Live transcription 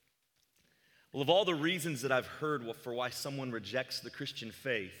Well, of all the reasons that I've heard for why someone rejects the Christian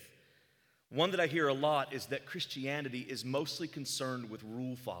faith, one that I hear a lot is that Christianity is mostly concerned with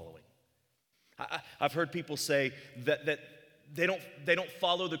rule following. I've heard people say that they don't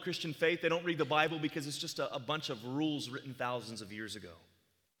follow the Christian faith, they don't read the Bible because it's just a bunch of rules written thousands of years ago.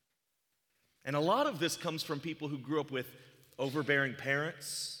 And a lot of this comes from people who grew up with overbearing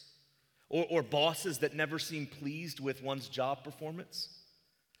parents or bosses that never seem pleased with one's job performance.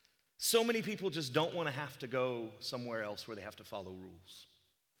 So many people just don't want to have to go somewhere else where they have to follow rules.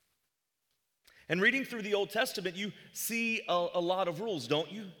 And reading through the Old Testament, you see a lot of rules,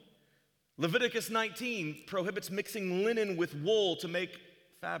 don't you? Leviticus 19 prohibits mixing linen with wool to make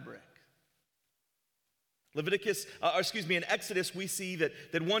fabric. In Exodus, we see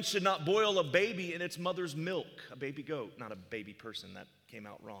that one should not boil a baby in its mother's milk, a baby goat, not a baby person. That came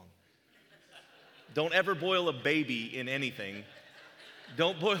out wrong. Don't ever boil a baby in anything.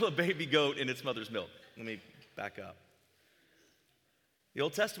 Don't boil a baby goat in its mother's milk. Let me back up. The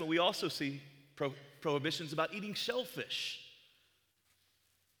Old Testament, we also see prohibitions about eating shellfish.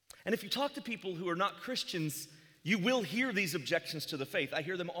 And if you talk to people who are not Christians, you will hear these objections to the faith. I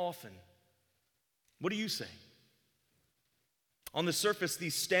hear them often. What do you say? On the surface,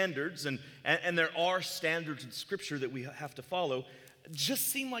 these standards, and there are standards in Scripture that we have to follow, just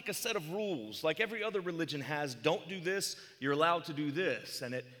seem like a set of rules, like every other religion has. Don't do this, you're allowed to do this.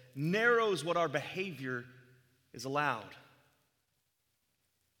 And it narrows what our behavior is allowed.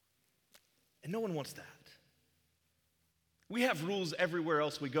 And no one wants that. We have rules everywhere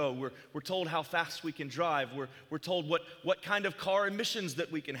else we go. We're told how fast we can drive. We're told what kind of car emissions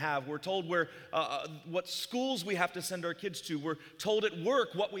that we can have. We're told what schools we have to send our kids to. We're told at work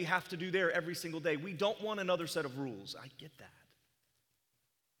what we have to do there every single day. We don't want another set of rules. I get that.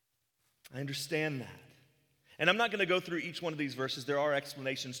 I understand that. And I'm not going to go through each one of these verses. There are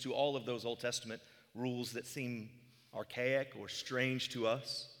explanations to all of those Old Testament rules that seem archaic or strange to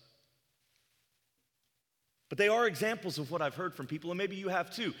us. But they are examples of what I've heard from people, and maybe you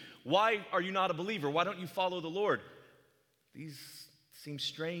have too. Why are you not a believer? Why don't you follow the Lord? These seem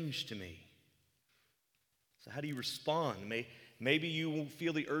strange to me. So how do you respond? Maybe you will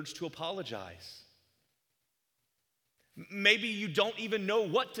feel the urge to apologize. Maybe you don't even know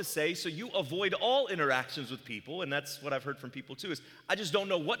what to say, so you avoid all interactions with people, and that's what I've heard from people too, is I just don't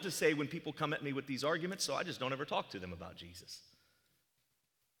know what to say when people come at me with these arguments, so I just don't ever talk to them about Jesus.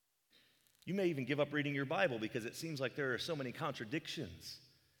 You may even give up reading your Bible because it seems like there are so many contradictions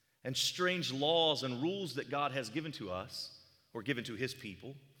and strange laws and rules that God has given to us or given to his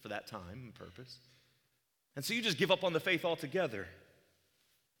people for that time and purpose. And so you just give up on the faith altogether.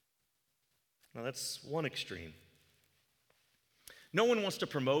 Now that's one extreme. No one wants to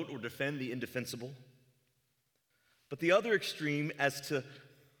promote or defend the indefensible. But the other extreme is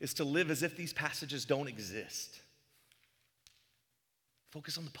to live as if these passages don't exist.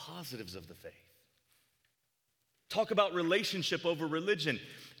 Focus on the positives of the faith. Talk about relationship over religion.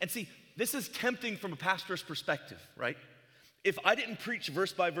 And see, this is tempting from a pastor's perspective, right? If I didn't preach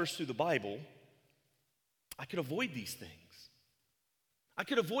verse by verse through the Bible, I could avoid these things. I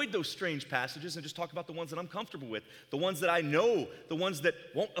could avoid those strange passages and just talk about the ones that I'm comfortable with, the ones that I know, the ones that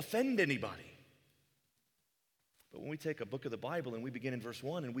won't offend anybody. But when we take a book of the Bible and we begin in verse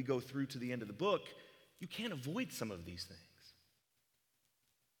 1 and we go through to the end of the book, you can't avoid some of these things.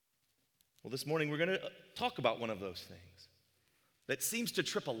 Well, this morning we're going to talk about one of those things that seems to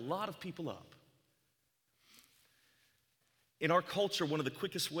trip a lot of people up. In our culture, one of the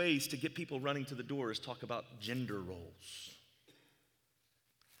quickest ways to get people running to the door is talk about gender roles.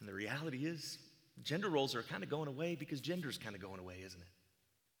 And the reality is, gender roles are kind of going away because gender's kind of going away, isn't it?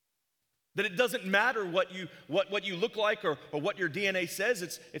 That it doesn't matter what you look like or what your DNA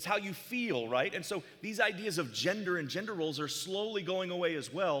says, it's how you feel, right? And so these ideas of gender and gender roles are slowly going away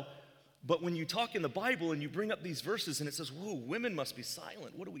as well. But when you talk in the Bible and you bring up these verses and it says, whoa, women must be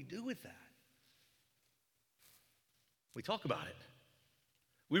silent, what do we do with that? We talk about it.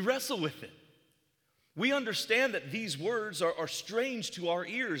 We wrestle with it. We understand that these words are strange to our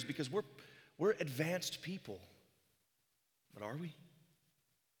ears because we're advanced people. But are we?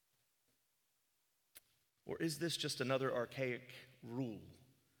 Or is this just another archaic rule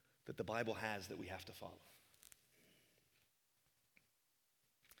that the Bible has that we have to follow?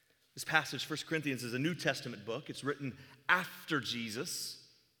 This passage, 1 Corinthians, is a New Testament book. It's written after Jesus.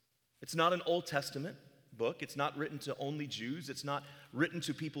 It's not an Old Testament book. It's not written to only Jews. It's not written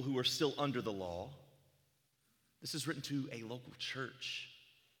to people who are still under the law. This is written to a local church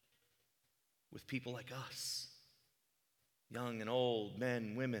with people like us, young and old,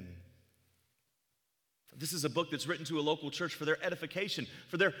 men, women, This is a book that's written to a local church for their edification,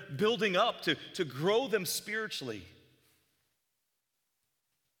 for their building up, to grow them spiritually.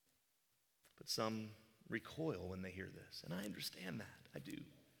 But some recoil when they hear this, and I understand that. I do.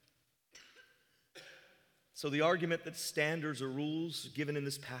 So the argument that standards or rules given in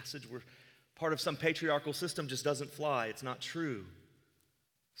this passage were part of some patriarchal system just doesn't fly. It's not true.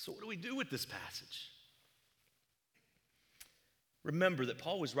 So what do we do with this passage? Remember that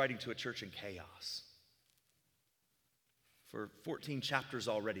Paul was writing to a church in chaos. For 14 chapters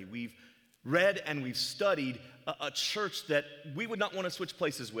already, we've read and we've studied a church that we would not want to switch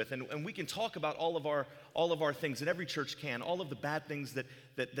places with. And we can talk about all of our things, and every church can, all of the bad things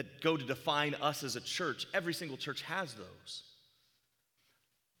that go to define us as a church. Every single church has those.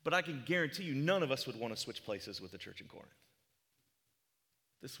 But I can guarantee you none of us would want to switch places with the church in Corinth.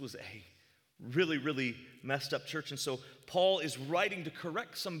 This was a really, really messed up church. And so Paul is writing to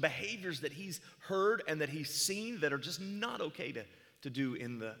correct some behaviors that he's heard and that he's seen that are just not okay to do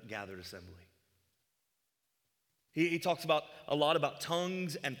in the gathered assembly. He talks a lot about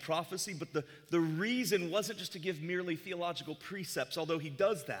tongues and prophecy, but the reason wasn't just to give merely theological precepts, although he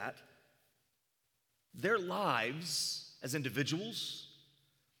does that. Their lives as individuals,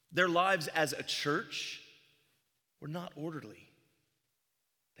 their lives as a church were not orderly.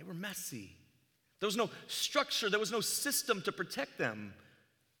 They were messy. There was no structure. There was no system to protect them.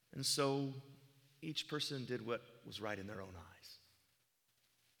 And so each person did what was right in their own eyes.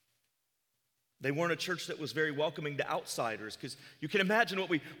 They weren't a church that was very welcoming to outsiders, because you can imagine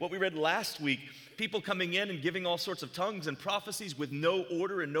what we read last week, people coming in and giving all sorts of tongues and prophecies with no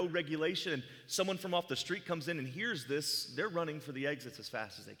order and no regulation, and someone from off the street comes in and hears this, they're running for the exits as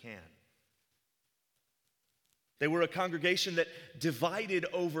fast as they can. They were a congregation that divided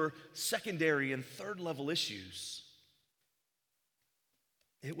over secondary and third level issues.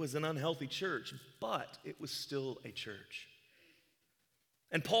 It was an unhealthy church, but it was still a church.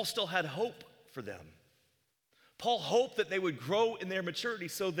 And Paul still had hope for them. Paul hoped that they would grow in their maturity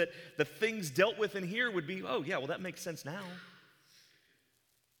so that the things dealt with in here would be, oh yeah, well that makes sense now.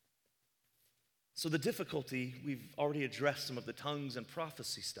 So the difficulty, we've already addressed some of the tongues and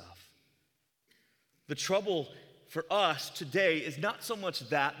prophecy stuff. The trouble for us today is not so much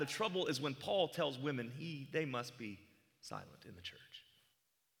that. The trouble is when Paul tells women they must be silent in the church.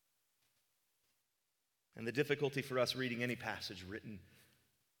 And the difficulty for us reading any passage written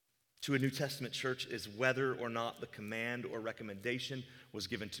to a New Testament church is whether or not the command or recommendation was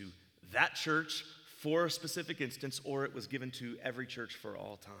given to that church for a specific instance, or it was given to every church for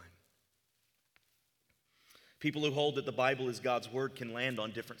all time. People who hold that the Bible is God's word can land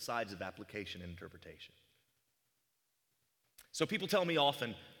on different sides of application and interpretation. So people tell me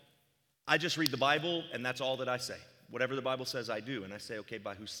often, I just read the Bible and that's all that I say. Whatever the Bible says, I do. And I say, okay,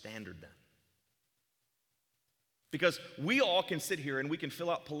 by whose standard then? Because we all can sit here and we can fill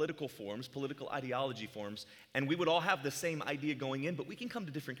out political forms, political ideology forms, and we would all have the same idea going in, but we can come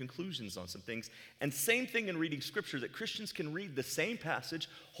to different conclusions on some things. And same thing in reading Scripture, that Christians can read the same passage,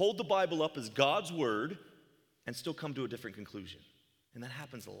 hold the Bible up as God's word, and still come to a different conclusion. And that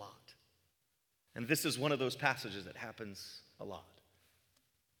happens a lot. And this is one of those passages that happens a lot.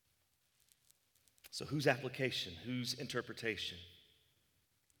 So whose application, whose interpretation?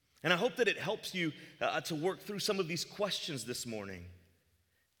 And I hope that it helps you to work through some of these questions this morning.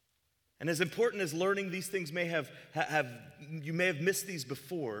 And as important as learning these things may have you may have missed these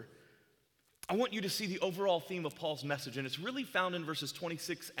before, I want you to see the overall theme of Paul's message, and it's really found in verses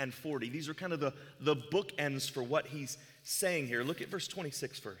 26 and 40. These are kind of the bookends for what he's saying here. Look at verse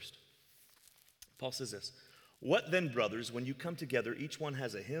 26 first. Paul says this, "What then, brothers, when you come together, each one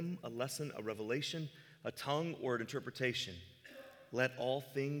has a hymn, a lesson, a revelation, a tongue, or an interpretation. Let all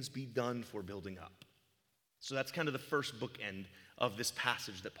things be done for building up." So that's kind of the first bookend of this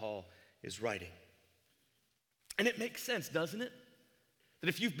passage that Paul is writing. And it makes sense, doesn't it? That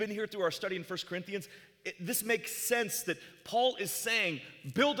if you've been here through our study in 1 Corinthians, this makes sense that Paul is saying,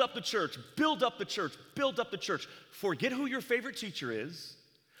 build up the church, build up the church, build up the church. Forget who your favorite teacher is.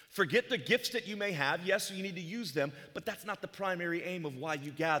 Forget the gifts that you may have. Yes, you need to use them, but that's not the primary aim of why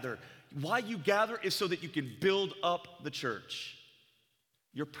you gather. Why you gather is so that you can build up the church.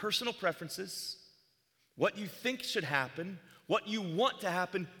 Your personal preferences, what you think should happen, what you want to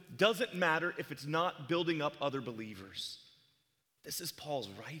happen, doesn't matter if it's not building up other believers. This is Paul's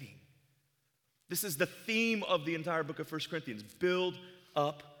writing. This is the theme of the entire book of 1 Corinthians. Build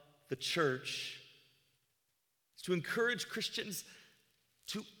up the church. It's to encourage Christians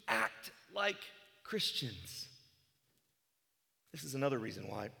to act like Christians. This is another reason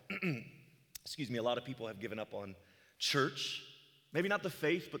why, a lot of people have given up on church. Maybe not the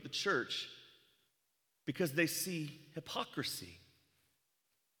faith, but the church. because they see hypocrisy.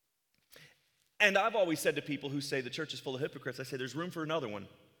 And I've always said to people who say the church is full of hypocrites, I say there's room for another one.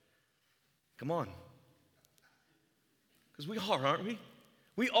 Come on. Because we are, aren't we?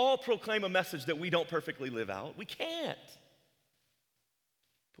 We all proclaim a message that we don't perfectly live out. We can't.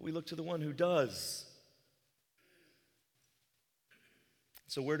 But we look to the one who does.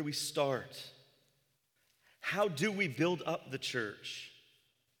 So where do we start? How do we build up the church?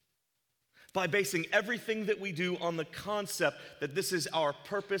 By basing everything that we do on the concept that this is our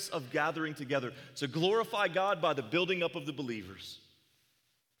purpose of gathering together, to glorify God by the building up of the believers.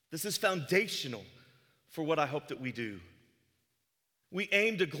 This is foundational for what I hope that we do. We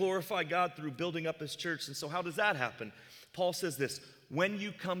aim to glorify God through building up His church. And so how does that happen? Paul says this, when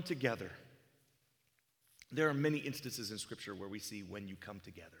you come together. There are many instances in Scripture where we see when you come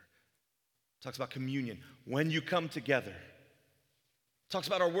together. Talks about communion, when you come together. Talks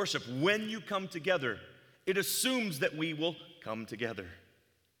about our worship, when you come together. It assumes that we will come together.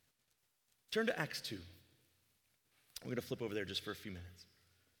 Turn to Acts 2. We're going to flip over there just for a few minutes.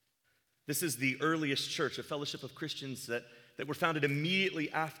 This is the earliest church, a fellowship of Christians that were founded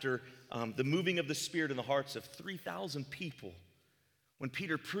immediately after the moving of the Spirit in the hearts of 3,000 people. When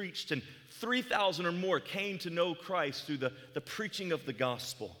Peter preached and 3,000 or more came to know Christ through the preaching of the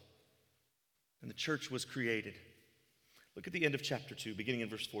gospel. And the church was created. Look at the end of chapter 2, beginning in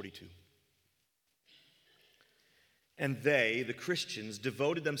verse 42. And they, the Christians,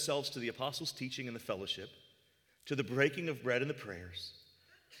 devoted themselves to the apostles' teaching and the fellowship, to the breaking of bread and the prayers.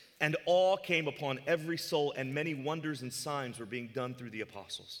 And awe came upon every soul, and many wonders and signs were being done through the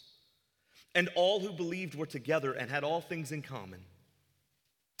apostles. And all who believed were together and had all things in common.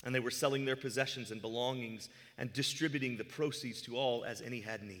 And they were selling their possessions and belongings and distributing the proceeds to all as any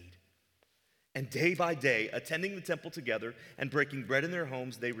had need. And day by day, attending the temple together and breaking bread in their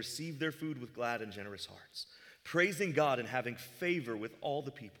homes, they received their food with glad and generous hearts, praising God and having favor with all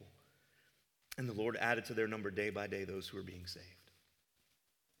the people. And the Lord added to their number day by day those who were being saved.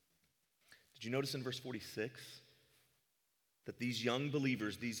 Did you notice in verse 46 that these young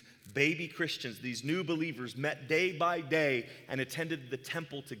believers, these baby Christians, these new believers met day by day and attended the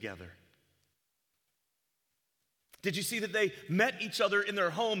temple together? Did you see that they met each other in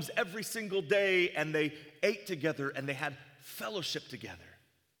their homes every single day and they ate together and they had fellowship together?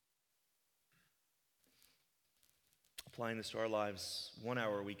 Applying this to our lives, 1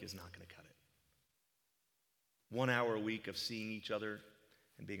 hour a week is not going to cut it. 1 hour a week of seeing each other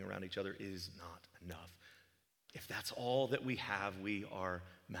and being around each other is not enough. If that's all that we have, we are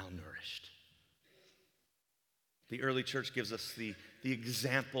malnourished. The early church gives us the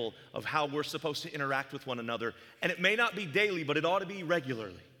example of how we're supposed to interact with one another. And it may not be daily, but it ought to be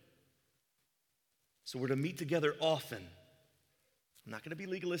regularly. So we're to meet together often. I'm not going to be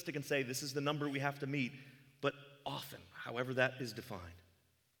legalistic and say this is the number we have to meet, but often, however that is defined.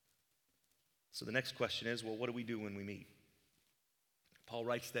 So the next question is, well, what do we do when we meet? Paul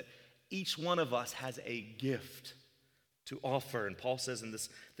writes that each one of us has a gift to offer. And Paul says in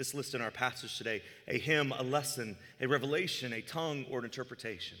this list in our passage today, a hymn, a lesson, a revelation, a tongue, or an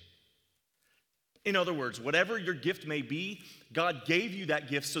interpretation. In other words, whatever your gift may be, God gave you that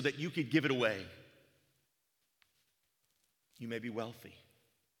gift so that you could give it away. You may be wealthy.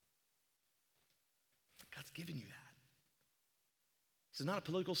 God's given you that. This is not a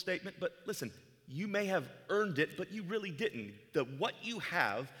political statement, but listen, you may have earned it, but you really didn't. What you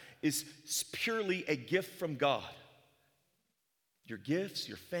have is purely a gift from God. Your gifts,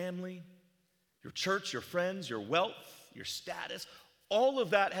 your family, your church, your friends, your wealth, your status, all of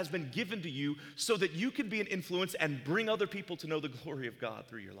that has been given to you so that you can be an influence and bring other people to know the glory of God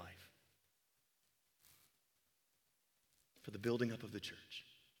through your life. For the building up of the church.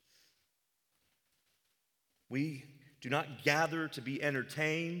 We do not gather to be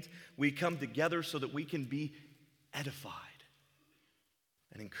entertained. We come together so that we can be edified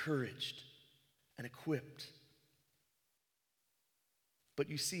and encouraged and equipped. But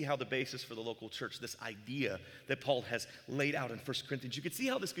you see how the basis for the local church, this idea that Paul has laid out in 1 Corinthians, you can see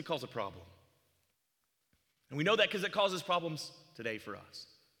how this could cause a problem. And we know that because it causes problems today for us.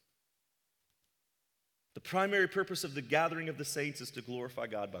 The primary purpose of the gathering of the saints is to glorify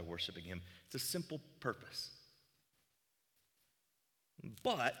God by worshiping Him. It's a simple purpose.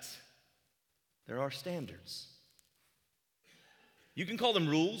 But there are standards. You can call them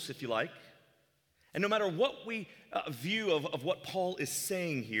rules if you like. And no matter what we view of what Paul is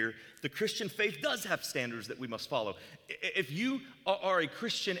saying here, the Christian faith does have standards that we must follow. If you are a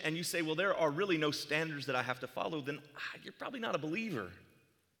Christian and you say, well, there are really no standards that I have to follow, then you're probably not a believer.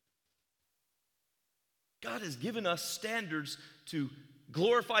 God has given us standards to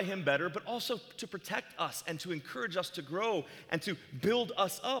glorify him better, but also to protect us and to encourage us to grow and to build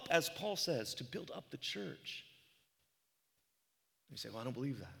us up, as Paul says, to build up the church. You say, well, I don't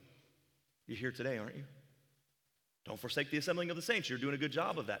believe that. You're here today, aren't you? Don't forsake the assembling of the saints. You're doing a good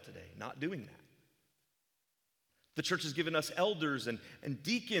job of that today, not doing that. The church has given us elders and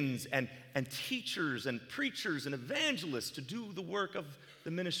deacons and teachers and preachers and evangelists to do the work of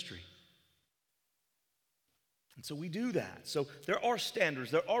the ministry. And so we do that. So there are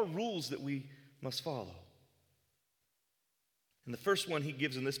standards, there are rules that we must follow. And the first one he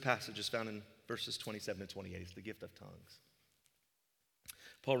gives in this passage is found in verses 27 and 28. It's the gift of tongues.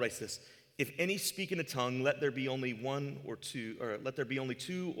 Paul writes this: if any speak in a tongue, let there be only two,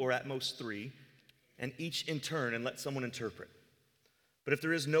 or at most three, and each in turn, and let someone interpret. But if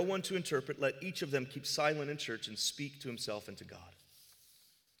there is no one to interpret, let each of them keep silent in church and speak to himself and to God.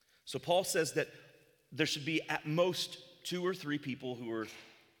 So Paul says that there should be at most 2 or 3 people who are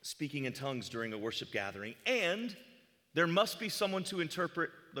speaking in tongues during a worship gathering, and there must be someone to interpret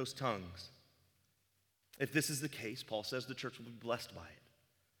those tongues. If this is the case, Paul says the church will be blessed by it.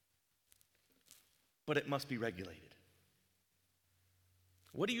 But it must be regulated.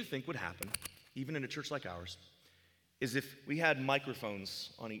 What do you think would happen, even in a church like ours, is if we had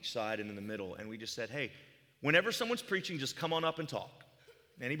microphones on each side and in the middle, and we just said, hey, whenever someone's preaching, just come on up and talk.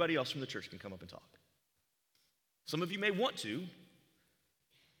 Anybody else from the church can come up and talk. Some of you may want to,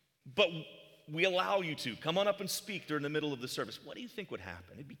 but we allow you to. Come on up and speak during the middle of the service. What do you think would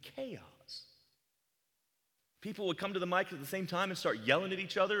happen? It'd be chaos. People would come to the mic at the same time and start yelling at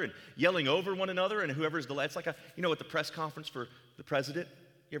each other and yelling over one another, and whoever's the last. It's like at the press conference for the president.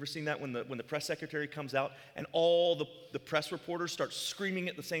 You ever seen that when the press secretary comes out and all the press reporters start screaming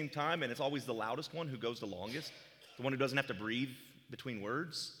at the same time, and it's always the loudest one who goes the longest, the one who doesn't have to breathe between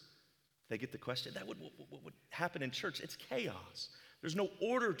words? They get the question. That would happen in church. It's chaos. There's no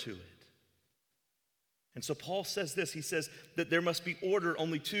order to it. And so Paul says this. He says that there must be order.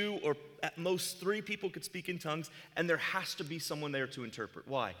 Only 2 or at most 3 people could speak in tongues, and there has to be someone there to interpret.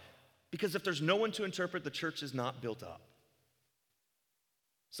 Why? Because if there's no one to interpret, the church is not built up.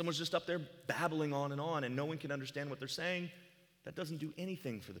 Someone's just up there babbling on, and no one can understand what they're saying. That doesn't do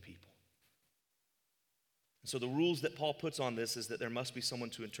anything for the people. And so the rules that Paul puts on this is that there must be someone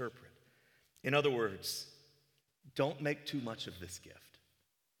to interpret. In other words, don't make too much of this gift.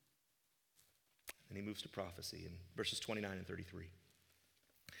 And he moves to prophecy in verses 29 and 33.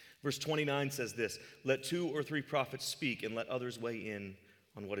 Verse 29 says this: let 2 or 3 prophets speak, and let others weigh in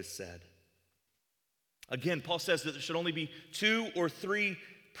on what is said. Again, Paul says that there should only be 2 or 3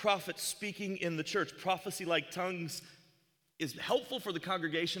 prophets speaking in the church. Prophecy, like tongues, is helpful for the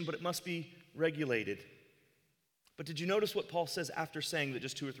congregation, but it must be regulated. But did you notice what Paul says after saying that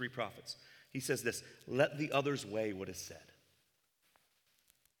just 2 or 3 prophets? He says this: let the others weigh what is said.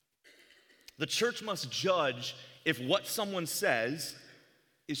 The church must judge if what someone says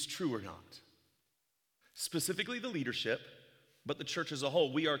is true or not. Specifically the leadership, but the church as a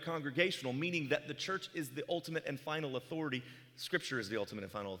whole. We are congregational, meaning that the church is the ultimate and final authority. Scripture is the ultimate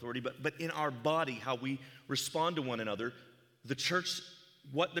and final authority, but in our body, how we respond to one another, the church,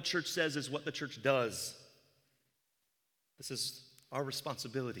 what the church says is what the church does. This is our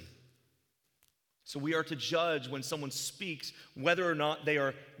responsibility. So we are to judge when someone speaks whether or not they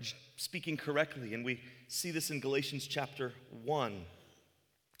are speaking correctly. And we see this in Galatians chapter 1.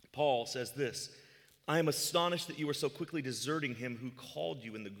 Paul says this: I am astonished that you are so quickly deserting him who called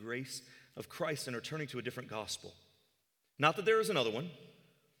you in the grace of Christ and are turning to a different gospel. Not that there is another one,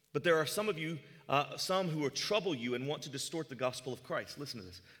 but there are some of you, some who will trouble you and want to distort the gospel of Christ. Listen to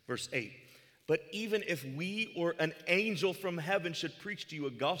this, verse 8. But even if we or an angel from heaven should preach to you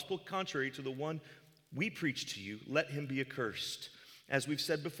a gospel contrary to the one we preach to you, let him be accursed. As we've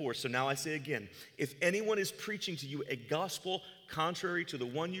said before, so now I say again, if anyone is preaching to you a gospel contrary to the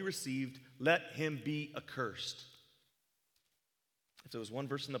one you received, let him be accursed. If there was one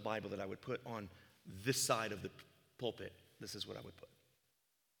verse in the Bible that I would put on this side of the pulpit, this is what I would put.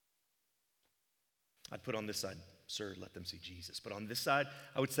 I'd put on this side, sir, let them see Jesus. But on this side,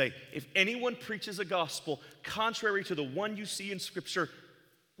 I would say, if anyone preaches a gospel contrary to the one you see in Scripture,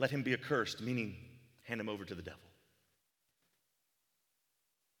 let him be accursed, meaning hand him over to the devil.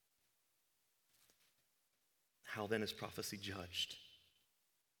 How then is prophecy judged?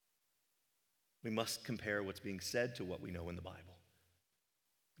 We must compare what's being said to what we know in the Bible.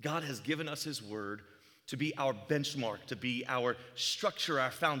 God has given us his word to be our benchmark, to be our structure,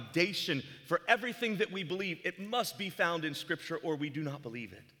 our foundation for everything that we believe. It must be found in Scripture or we do not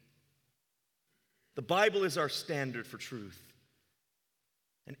believe it. The Bible is our standard for truth.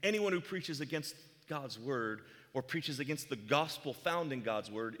 And anyone who preaches against God's word or preaches against the gospel found in God's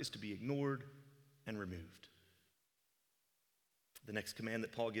word is to be ignored and removed. The next command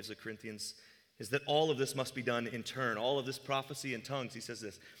that Paul gives the Corinthians is that all of this must be done in turn. All of this prophecy in tongues, he says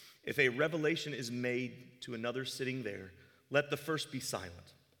this, if a revelation is made to another sitting there, let the first be silent.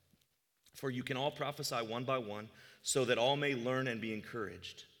 For you can all prophesy one by one, so that all may learn and be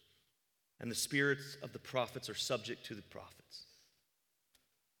encouraged. And the spirits of the prophets are subject to the prophets.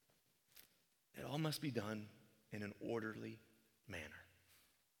 It all must be done in an orderly manner.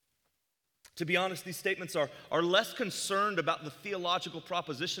 To be honest, these statements are less concerned about the theological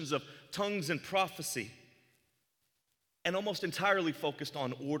propositions of tongues and prophecy, and almost entirely focused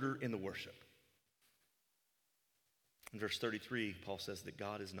on order in the worship. In verse 33, Paul says that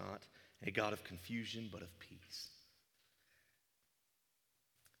God is not a God of confusion, but of peace.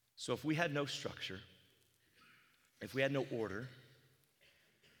 So if we had no structure, if we had no order,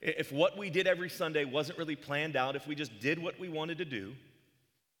 if what we did every Sunday wasn't really planned out, if we just did what we wanted to do,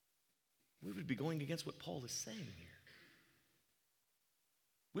 we would be going against what Paul is saying here.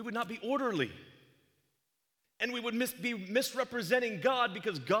 We would not be orderly. And we would be misrepresenting God,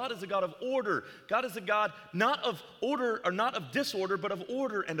 because God is a God of order. God is a God not of order or not of disorder, but of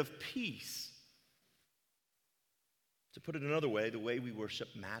order and of peace. To put it another way, the way we worship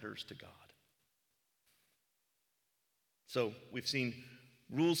matters to God. So we've seen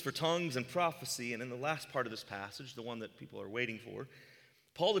rules for tongues and prophecy, and in the last part of this passage, the one that people are waiting for,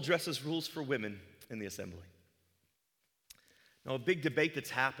 Paul addresses rules for women in the assembly. Now, a big debate that's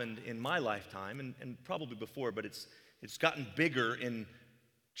happened in my lifetime, and probably before, but it's gotten bigger in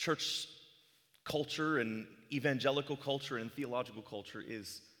church culture and evangelical culture and theological culture,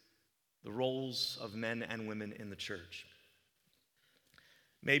 is the roles of men and women in the church.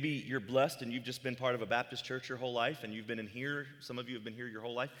 Maybe you're blessed and you've just been part of a Baptist church your whole life, and you've been in here, some of you have been here your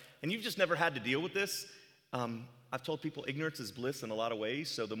whole life, and you've just never had to deal with this. I've told people ignorance is bliss in a lot of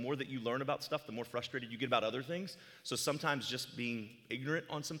ways, so the more that you learn about stuff, the more frustrated you get about other things. So sometimes just being ignorant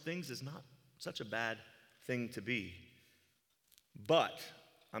on some things is not such a bad thing to be. But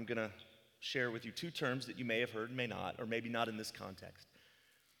I'm going to share with you two terms that you may have heard, may not, or maybe not in this context.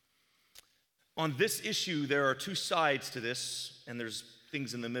 On this issue, there are two sides to this, and there's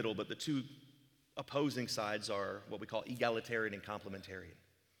things in the middle, but the two opposing sides are what we call egalitarian and complementarian.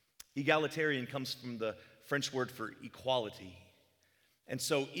 Egalitarian comes from the French word for equality. And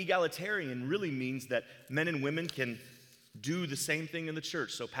so egalitarian really means that men and women can do the same thing in the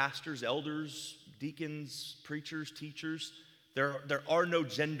church. So pastors, elders, deacons, preachers, teachers, there are no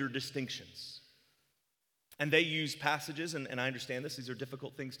gender distinctions. And they use passages, and I understand this, these are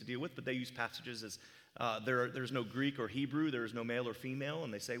difficult things to deal with, but they use passages as there's no Greek or Hebrew, there is no male or female,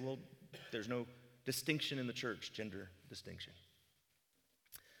 and they say, well, there's no distinction in the church, gender distinction.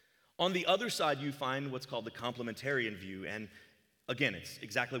 On the other side, you find what's called the complementarian view, and again, it's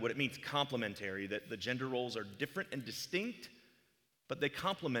exactly what it means, complementary, that the gender roles are different and distinct, but they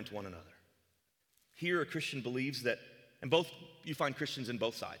complement one another. Here, a Christian believes that, and you find Christians in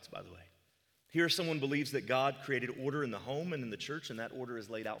both sides, by the way. Here, someone believes that God created order in the home and in the church, and that order is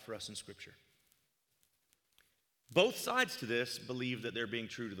laid out for us in Scripture. Both sides to this believe that they're being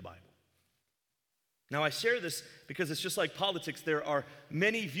true to the Bible. Now, I share this because it's just like politics. There are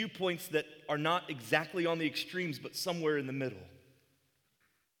many viewpoints that are not exactly on the extremes, but somewhere in the middle.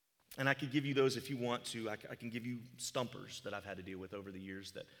 And I could give you those if you want to. I can give you stumpers that I've had to deal with over the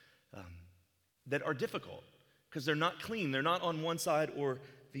years that are difficult because they're not clean. They're not on one side or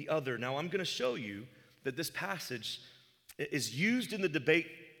the other. Now, I'm going to show you that this passage is used in the debate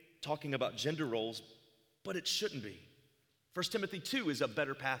talking about gender roles, but it shouldn't be. 1 Timothy 2 is a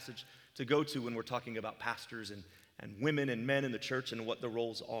better passage to go to when we're talking about pastors and women and men in the church and what the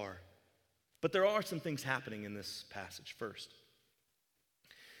roles are. But there are some things happening in this passage. First,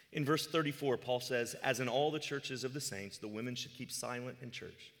 in verse 34, Paul says, as in all the churches of the saints, the women should keep silent in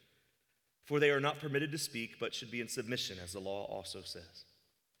church, for they are not permitted to speak, but should be in submission, as the law also says.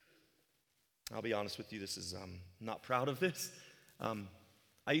 I'll be honest with you, I'm not proud of this.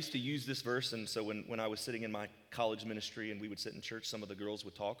 I used to use this verse, and so when I was sitting in my college ministry and we would sit in church, some of the girls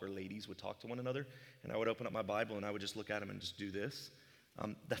would talk, or ladies would talk to one another, and I would open up my Bible and I would just look at them and just do this.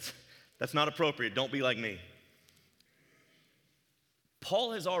 That's not appropriate. Don't be like me.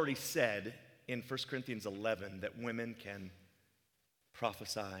 Paul has already said in 1 Corinthians 11 that women can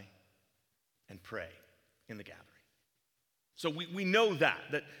prophesy and pray in the gathering. So we know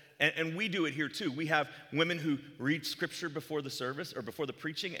that and we do it here too. We have women who read Scripture before the service or before the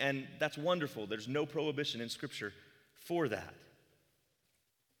preaching, and that's wonderful. There's no prohibition in Scripture for that.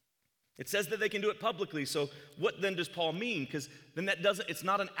 It says that they can do it publicly, so what then does Paul mean? Because then it's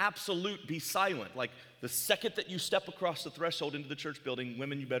not an absolute be silent. Like the second that you step across the threshold into the church building,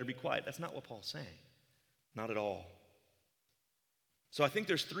 women, you better be quiet. That's not what Paul's saying. Not at all. So I think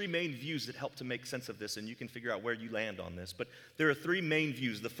there's three main views that help to make sense of this, and you can figure out where you land on this. But there are three main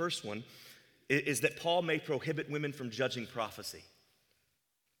views. The first one is that Paul may prohibit women from judging prophecy.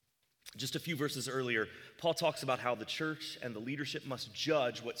 Just a few verses earlier, Paul talks about how the church and the leadership must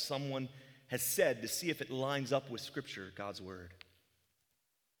judge what someone has said to see if it lines up with Scripture, God's Word.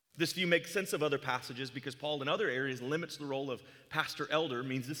 This view makes sense of other passages because Paul in other areas limits the role of pastor elder,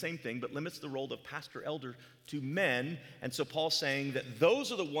 means the same thing, but limits the role of pastor elder to men. And so Paul's saying that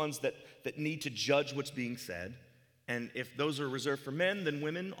those are the ones that need to judge what's being said. And if those are reserved for men, then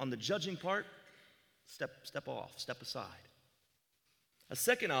women on the judging part, step off, step aside. A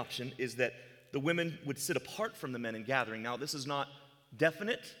second option is that the women would sit apart from the men in gathering. Now, this is not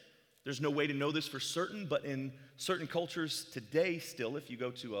definite. There's no way to know this for certain, but in certain cultures today still, if you go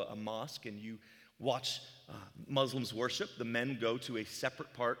to a mosque and you watch Muslims worship, the men go to a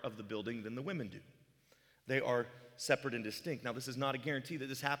separate part of the building than the women do. They are separate and distinct. Now, this is not a guarantee that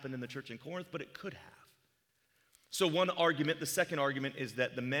this happened in the church in Corinth, but it could have. So one argument, the second argument, is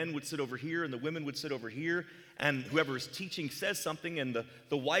that the men would sit over here and the women would sit over here, and whoever is teaching says something and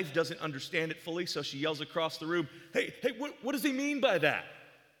the wife doesn't understand it fully, so she yells across the room, hey, what does he mean by that?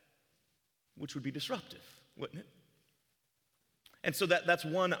 Which would be disruptive, wouldn't it? And so that's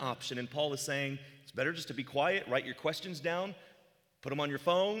one option, and Paul is saying it's better just to be quiet, write your questions down, put them on your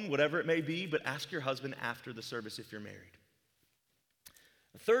phone, whatever it may be, but ask your husband after the service if you're married.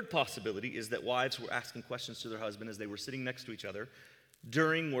 A third possibility is that wives were asking questions to their husband as they were sitting next to each other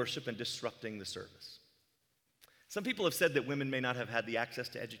during worship and disrupting the service. Some people have said that women may not have had the access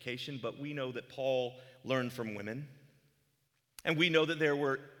to education, but we know that Paul learned from women. And we know that there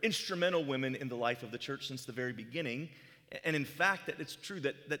were instrumental women in the life of the church since the very beginning. And in fact, that it's true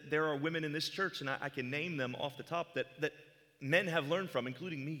that there are women in this church, and I can name them off the top, that men have learned from,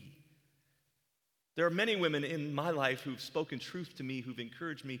 including me. There are many women in my life who've spoken truth to me, who've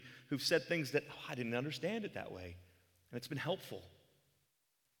encouraged me, who've said things that, I didn't understand it that way. And it's been helpful.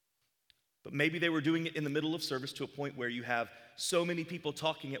 But maybe they were doing it in the middle of service to a point where you have so many people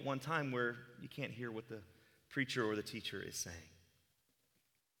talking at one time where you can't hear what the preacher or the teacher is saying.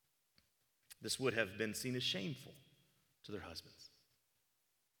 This would have been seen as shameful to their husbands.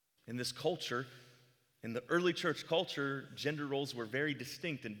 In this culture, in the early church culture, gender roles were very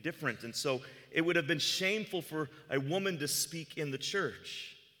distinct and different, and so it would have been shameful for a woman to speak in the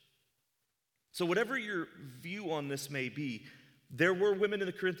church. So whatever your view on this may be, there were women in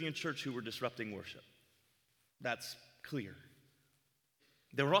the Corinthian church who were disrupting worship. That's clear.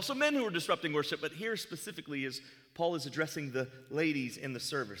 There were also men who were disrupting worship, but here specifically is Paul is addressing the ladies in the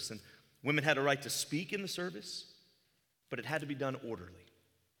service, and women had a right to speak in the service, but it had to be done orderly.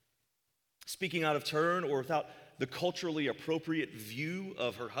 Speaking out of turn or without the culturally appropriate view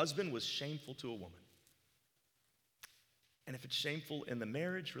of her husband was shameful to a woman. And if it's shameful in the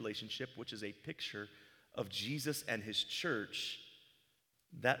marriage relationship, which is a picture of Jesus and his church,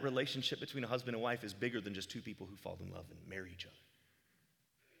 that relationship between a husband and wife is bigger than just two people who fall in love and marry each other.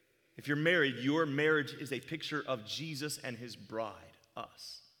 If you're married, your marriage is a picture of Jesus and his bride,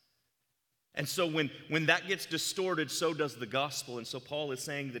 us. And so when that gets distorted, so does the gospel. And so Paul is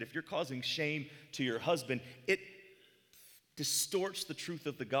saying that if you're causing shame to your husband, it distorts the truth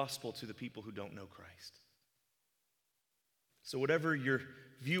of the gospel to the people who don't know Christ. So whatever your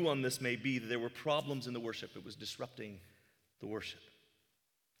view on this may be, there were problems in the worship. It was disrupting the worship.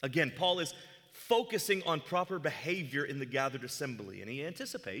 Again, Paul is focusing on proper behavior in the gathered assembly, and he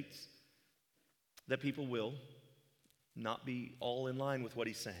anticipates that people will not be all in line with what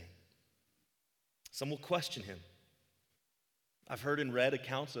he's saying. Some will question him. I've heard and read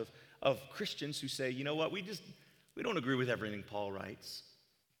accounts of Christians who say, you know what, we don't agree with everything Paul writes.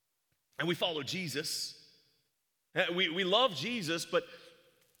 And we follow Jesus. We love Jesus, but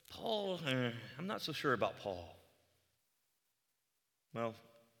Paul, I'm not so sure about Paul. Well,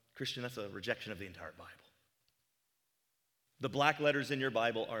 Christian, that's a rejection of the entire Bible. The black letters in your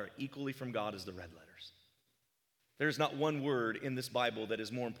Bible are equally from God as the red letters. There's not one word in this Bible that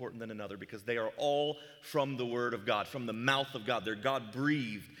is more important than another because they are all from the Word of God, from the mouth of God. They're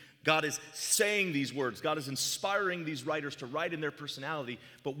God-breathed. God is saying these words. God is inspiring these writers to write in their personality,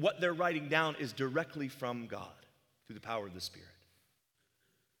 but what they're writing down is directly from God through the power of the Spirit.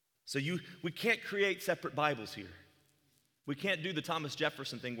 So we can't create separate Bibles here. We can't do the Thomas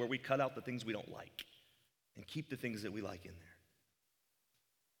Jefferson thing where we cut out the things we don't like and keep the things that we like in there.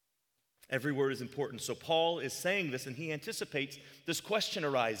 Every word is important. So Paul is saying this, and he anticipates this question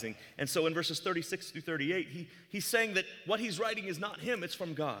arising. And so in verses 36 through 38, he's saying that what he's writing is not him, it's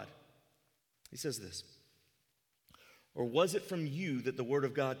from God. He says this, "Or was it from you that the word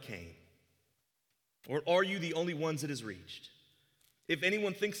of God came? Or are you the only ones it has reached? If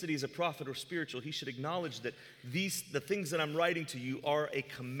anyone thinks that he's a prophet or spiritual, he should acknowledge that the things that I'm writing to you are a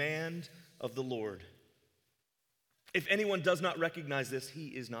command of the Lord. If anyone does not recognize this, he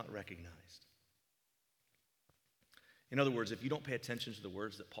is not recognized." In other words, if you don't pay attention to the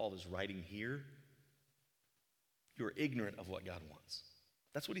words that Paul is writing here, you're ignorant of what God wants.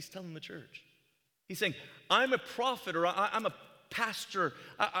 That's what he's telling the church. He's saying, I'm a prophet, or I'm a pastor.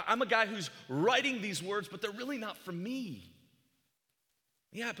 I'm a guy who's writing these words, but they're really not from me.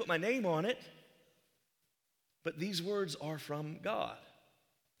 Yeah, I put my name on it, but these words are from God.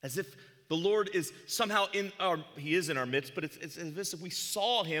 As if the Lord is somehow he is in our midst, but it's as if we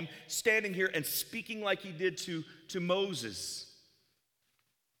saw him standing here and speaking like he did to Moses.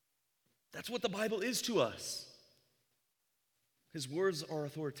 That's what the Bible is to us. His words are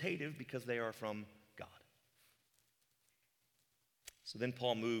authoritative because they are from God. So then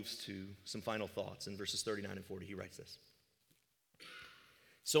Paul moves to some final thoughts. In verses 39 and 40, he writes this.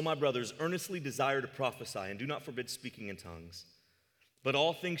 "So my brothers, earnestly desire to prophesy, and do not forbid speaking in tongues. But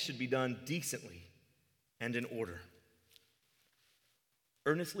all things should be done decently and in order."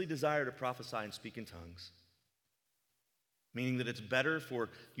 Earnestly desire to prophesy and speak in tongues, meaning that it's better for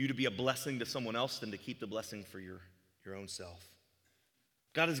you to be a blessing to someone else than to keep the blessing for your own self.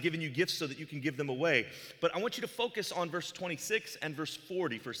 God has given you gifts so that you can give them away. But I want you to focus on verse 26 and verse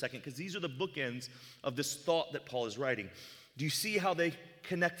 40 for a second, because these are the bookends of this thought that Paul is writing. Do you see how they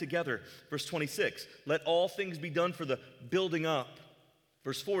connect together? Verse 26, "Let all things be done for the building up."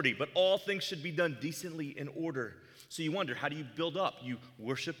 Verse 40, "But all things should be done decently in order." So you wonder, how do you build up? You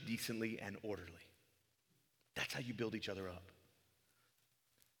worship decently and orderly. That's how you build each other up.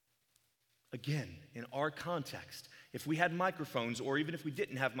 Again, in our context, if we had microphones, or even if we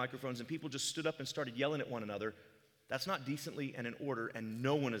didn't have microphones and people just stood up and started yelling at one another, that's not decently and in order, and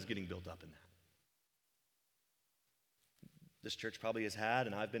no one is getting built up in that. This church probably has had,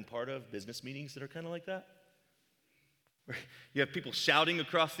 and I've been part of, business meetings that are kind of like that. You have people shouting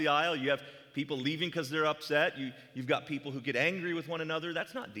across the aisle. You have people leaving because they're upset. You've got people who get angry with one another.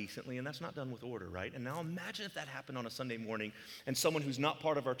 That's not decently, and that's not done with order, right? And now imagine if that happened on a Sunday morning and someone who's not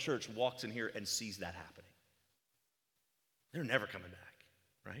part of our church walks in here and sees that happening. They're never coming back,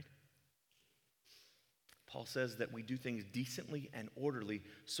 right? Paul says that we do things decently and orderly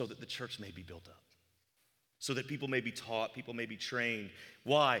so that the church may be built up, so that people may be taught, people may be trained.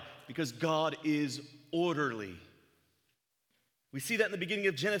 Why? Because God is orderly. We see that in the beginning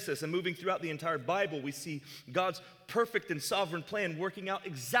of Genesis, and moving throughout the entire Bible, we see God's perfect and sovereign plan working out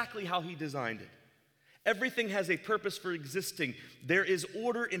exactly how he designed it. Everything has a purpose for existing. There is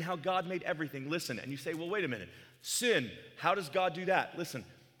order in how God made everything. Listen, and you say, well, wait a minute. Sin, how does God do that? Listen,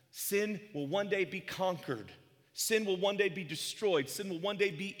 sin will one day be conquered. Sin will one day be destroyed. Sin will one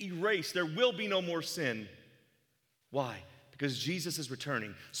day be erased. There will be no more sin. Why? Because Jesus is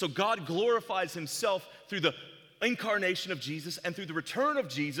returning. So God glorifies himself through the incarnation of Jesus and through the return of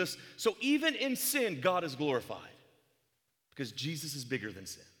Jesus. So even in sin, God is glorified because Jesus is bigger than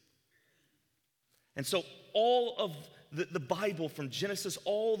sin. And so all of the Bible from Genesis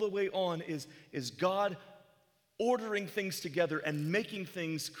all the way on is God ordering things together and making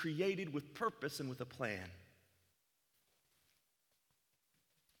things created with purpose and with a plan.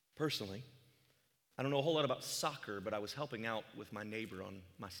 Personally, I don't know a whole lot about soccer, but I was helping out with my neighbor on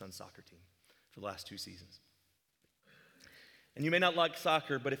my son's soccer team for the last 2 seasons. And you may not like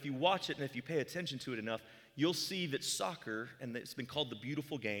soccer, but if you watch it and if you pay attention to it enough, you'll see that soccer, and it's been called the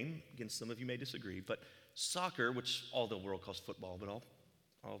beautiful game. Again, some of you may disagree, but soccer, which all the world calls football, but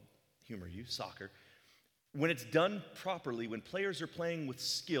I'll humor you, soccer. When it's done properly, when players are playing with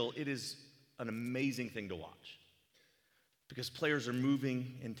skill, it is an amazing thing to watch because players are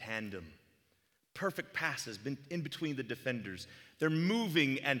moving in tandem. Perfect passes in between the defenders. They're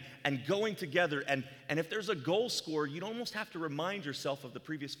moving and going together. And if there's a goal scored, you'd almost have to remind yourself of the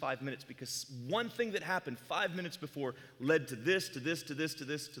previous 5 minutes because one thing that happened 5 minutes before led to this, to this, to this, to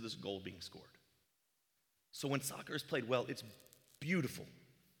this, to this goal being scored. So when soccer is played well, it's beautiful.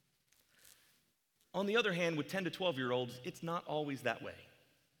 On the other hand, with 10 to 12-year-olds, it's not always that way.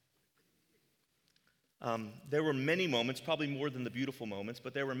 There were many moments, probably more than the beautiful moments,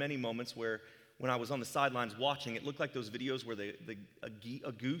 but there were many moments where when I was on the sidelines watching, it looked like those videos where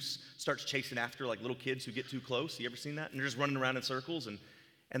a goose starts chasing after like little kids who get too close. You ever seen that? And they're just running around in circles and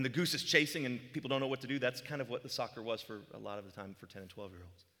the goose is chasing and people don't know what to do. That's kind of what the soccer was for a lot of the time for 10 and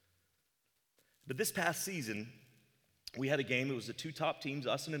 12-year-olds. But this past season, we had a game. It was the two top teams,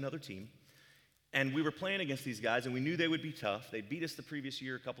 us and another team. And we were playing against these guys, and we knew they would be tough. They beat us the previous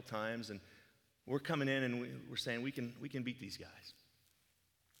year a couple times, and we're coming in and we're saying we can beat these guys.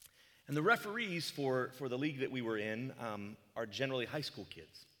 And the referees for the league that we were in are generally high school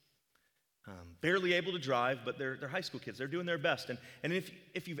kids. Barely able to drive, but they're high school kids. They're doing their best. And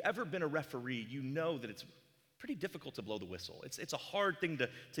if you've ever been a referee, you know that it's pretty difficult to blow the whistle. It's a hard thing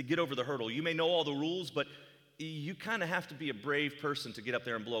to get over the hurdle. You may know all the rules, but you kind of have to be a brave person to get up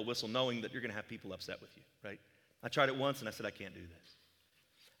there and blow a whistle knowing that you're going to have people upset with you, right? I tried it once and I said, I can't do this.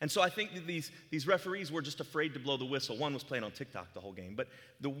 And so I think that these referees were just afraid to blow the whistle. One was playing on TikTok the whole game, but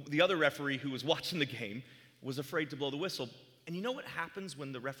the other referee who was watching the game was afraid to blow the whistle. And you know what happens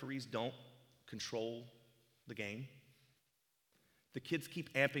when the referees don't control the game? The kids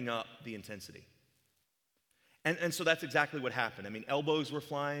keep amping up the intensity. And so that's exactly what happened. I mean, elbows were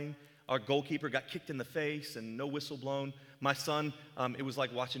flying. Our goalkeeper got kicked in the face and no whistle blown. My son, it was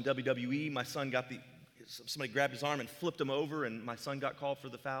like watching WWE. My son somebody grabbed his arm and flipped him over, and my son got called for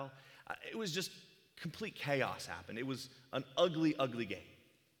the foul. It was just complete chaos happened. It was an ugly, ugly game.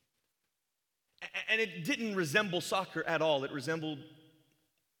 And it didn't resemble soccer at all. It resembled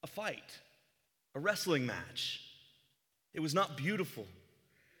a fight, a wrestling match. It was not beautiful.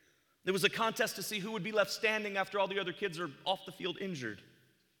 There was a contest to see who would be left standing after all the other kids are off the field injured.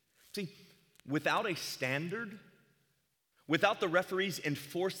 See, without a standard, without the referees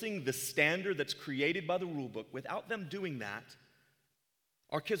enforcing the standard that's created by the rule book, without them doing that,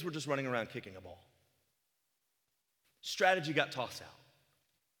 our kids were just running around kicking a ball. Strategy got tossed out.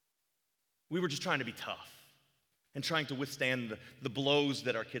 We were just trying to be tough and trying to withstand the blows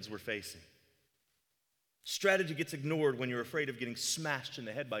that our kids were facing. Strategy gets ignored when you're afraid of getting smashed in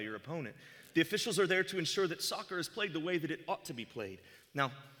the head by your opponent. The officials are there to ensure that soccer is played the way that it ought to be played.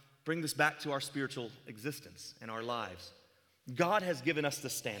 Now, bring this back to our spiritual existence and our lives. God has given us the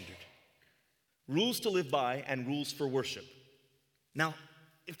standard, rules to live by and rules for worship. Now,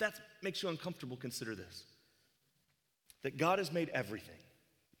 if that makes you uncomfortable, consider this, that God has made everything.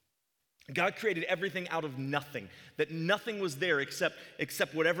 God created everything out of nothing, that nothing was there except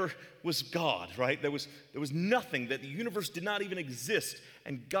whatever was God, right? There was nothing, that the universe did not even exist,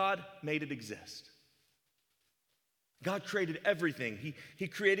 and God made it exist. God created everything. He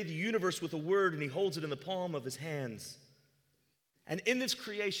created the universe with a word, and he holds it in the palm of his hands. And in this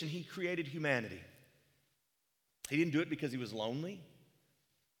creation, he created humanity. He didn't do it because he was lonely.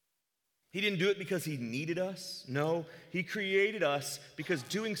 He didn't do it because he needed us. No, he created us because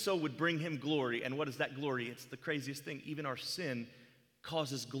doing so would bring him glory. And what is that glory? It's the craziest thing. Even our sin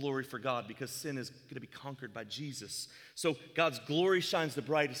causes glory for God because sin is going to be conquered by Jesus. So God's glory shines the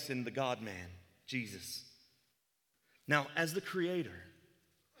brightest in the God-man, Jesus. Now, as the creator,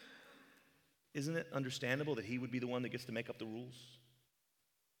 isn't it understandable that he would be the one that gets to make up the rules?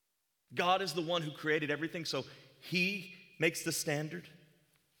 God is the one who created everything, so he makes the standard.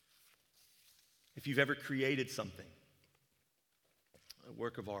 If you've ever created something, a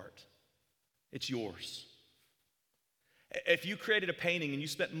work of art, it's yours. If you created a painting and you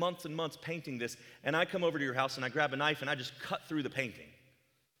spent months and months painting this, and I come over to your house and I grab a knife and I just cut through the painting,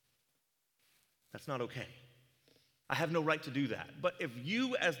 that's not okay. I have no right to do that. But if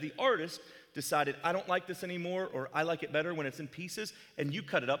you, as the artist, decided, I don't like this anymore, or I like it better when it's in pieces, and you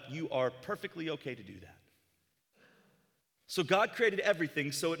cut it up, you are perfectly okay to do that. So God created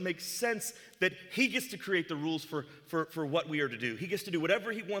everything, so it makes sense that he gets to create the rules for what we are to do. He gets to do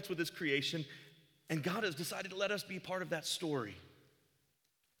whatever he wants with his creation, and God has decided to let us be part of that story.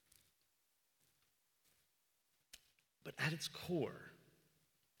 But at its core,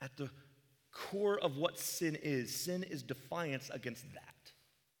 at the core of what sin is defiance against that.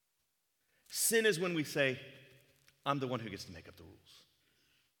 Sin is when we say, I'm the one who gets to make up the rules.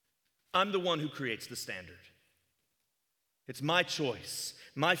 I'm the one who creates the standard. It's my choice,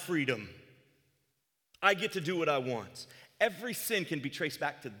 my freedom. I get to do what I want. Every sin can be traced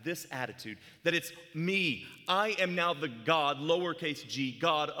back to this attitude, that it's me. I am now the God, lowercase g,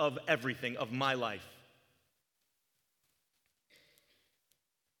 God of everything, of my life.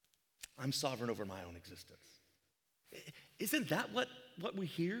 I'm sovereign over my own existence. Isn't that what we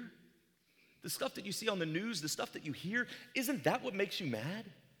hear? The stuff that you see on the news, the stuff that you hear, isn't that what makes you mad?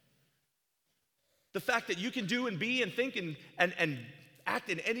 The fact that you can do and be and think and act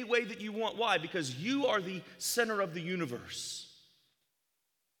in any way that you want. Why? Because you are the center of the universe.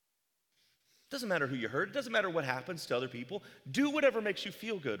 It doesn't matter who you hurt. It doesn't matter what happens to other people. Do whatever makes you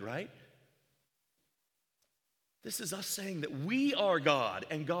feel good, right? This is us saying that we are God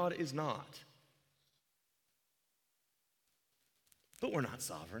and God is not. But we're not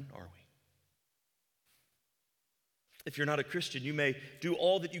sovereign, are we? If you're not a Christian, you may do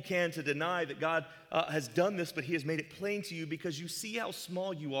all that you can to deny that God has done this, but he has made it plain to you because you see how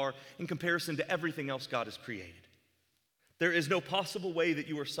small you are in comparison to everything else God has created. There is no possible way that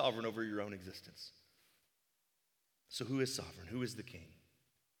you are sovereign over your own existence. So who is sovereign? Who is the king?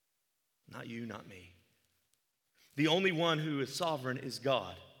 Not you, not me. The only one who is sovereign is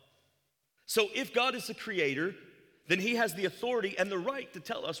God. So if God is the creator, then he has the authority and the right to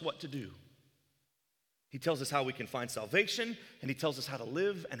tell us what to do. He tells us how we can find salvation, and he tells us how to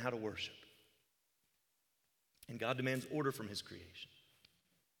live and how to worship. And God demands order from his creation.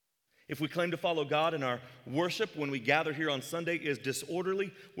 If we claim to follow God and our worship when we gather here on Sunday is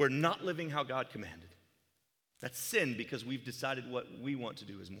disorderly, we're not living how God commanded. That's sin because we've decided what we want to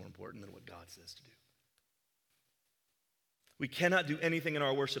do is more important than what God says to do. We cannot do anything in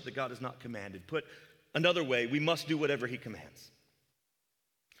our worship that God has not commanded. Put another way, we must do whatever he commands.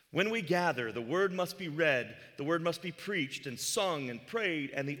 When we gather, the word must be read, the word must be preached and sung and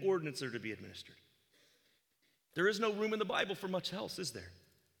prayed, and the ordinances are to be administered. There is no room in the Bible for much else, is there?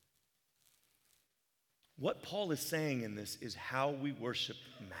 What Paul is saying in this is how we worship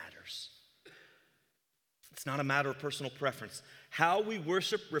matters. It's not a matter of personal preference. How we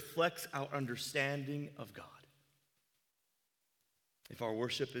worship reflects our understanding of God. If our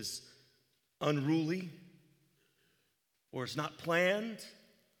worship is unruly, or it's not planned,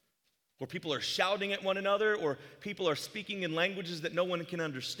 or people are shouting at one another, or people are speaking in languages that no one can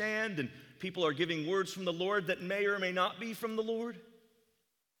understand, and people are giving words from the Lord that may or may not be from the Lord,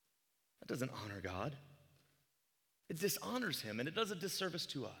 that doesn't honor God. It dishonors him, and it does a disservice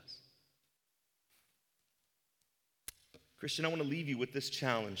to us. Christian, I want to leave you with this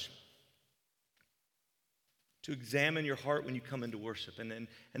challenge to examine your heart when you come into worship. And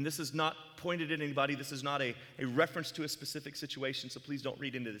this is not pointed at anybody. This is not a reference to a specific situation, so please don't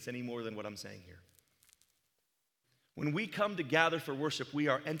read into this any more than what I'm saying here. When we come to gather for worship, we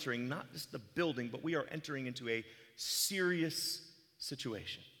are entering not just the building, but we are entering into a serious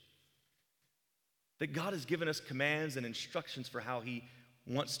situation. That God has given us commands and instructions for how he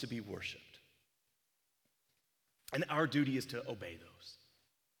wants to be worshiped. And our duty is to obey those.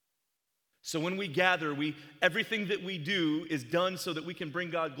 So when we gather, everything that we do is done so that we can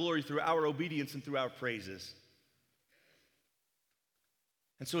bring God glory through our obedience and through our praises.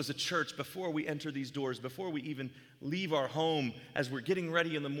 And so as a church, before we enter these doors, before we even leave our home, as we're getting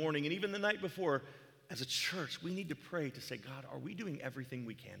ready in the morning, and even the night before, as a church, we need to pray to say, God, are we doing everything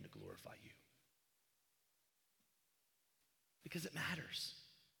we can to glorify you? Because it matters.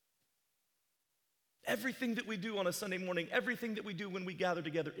 Everything that we do on a Sunday morning, everything that we do when we gather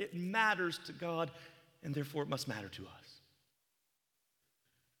together, it matters to God, and therefore it must matter to us.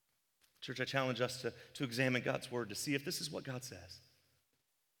 Church, I challenge us to examine God's word to see if this is what God says.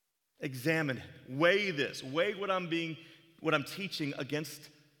 Examine it. Weigh this. Weigh what I'm teaching against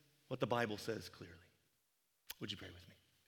what the Bible says clearly. Would you pray with me?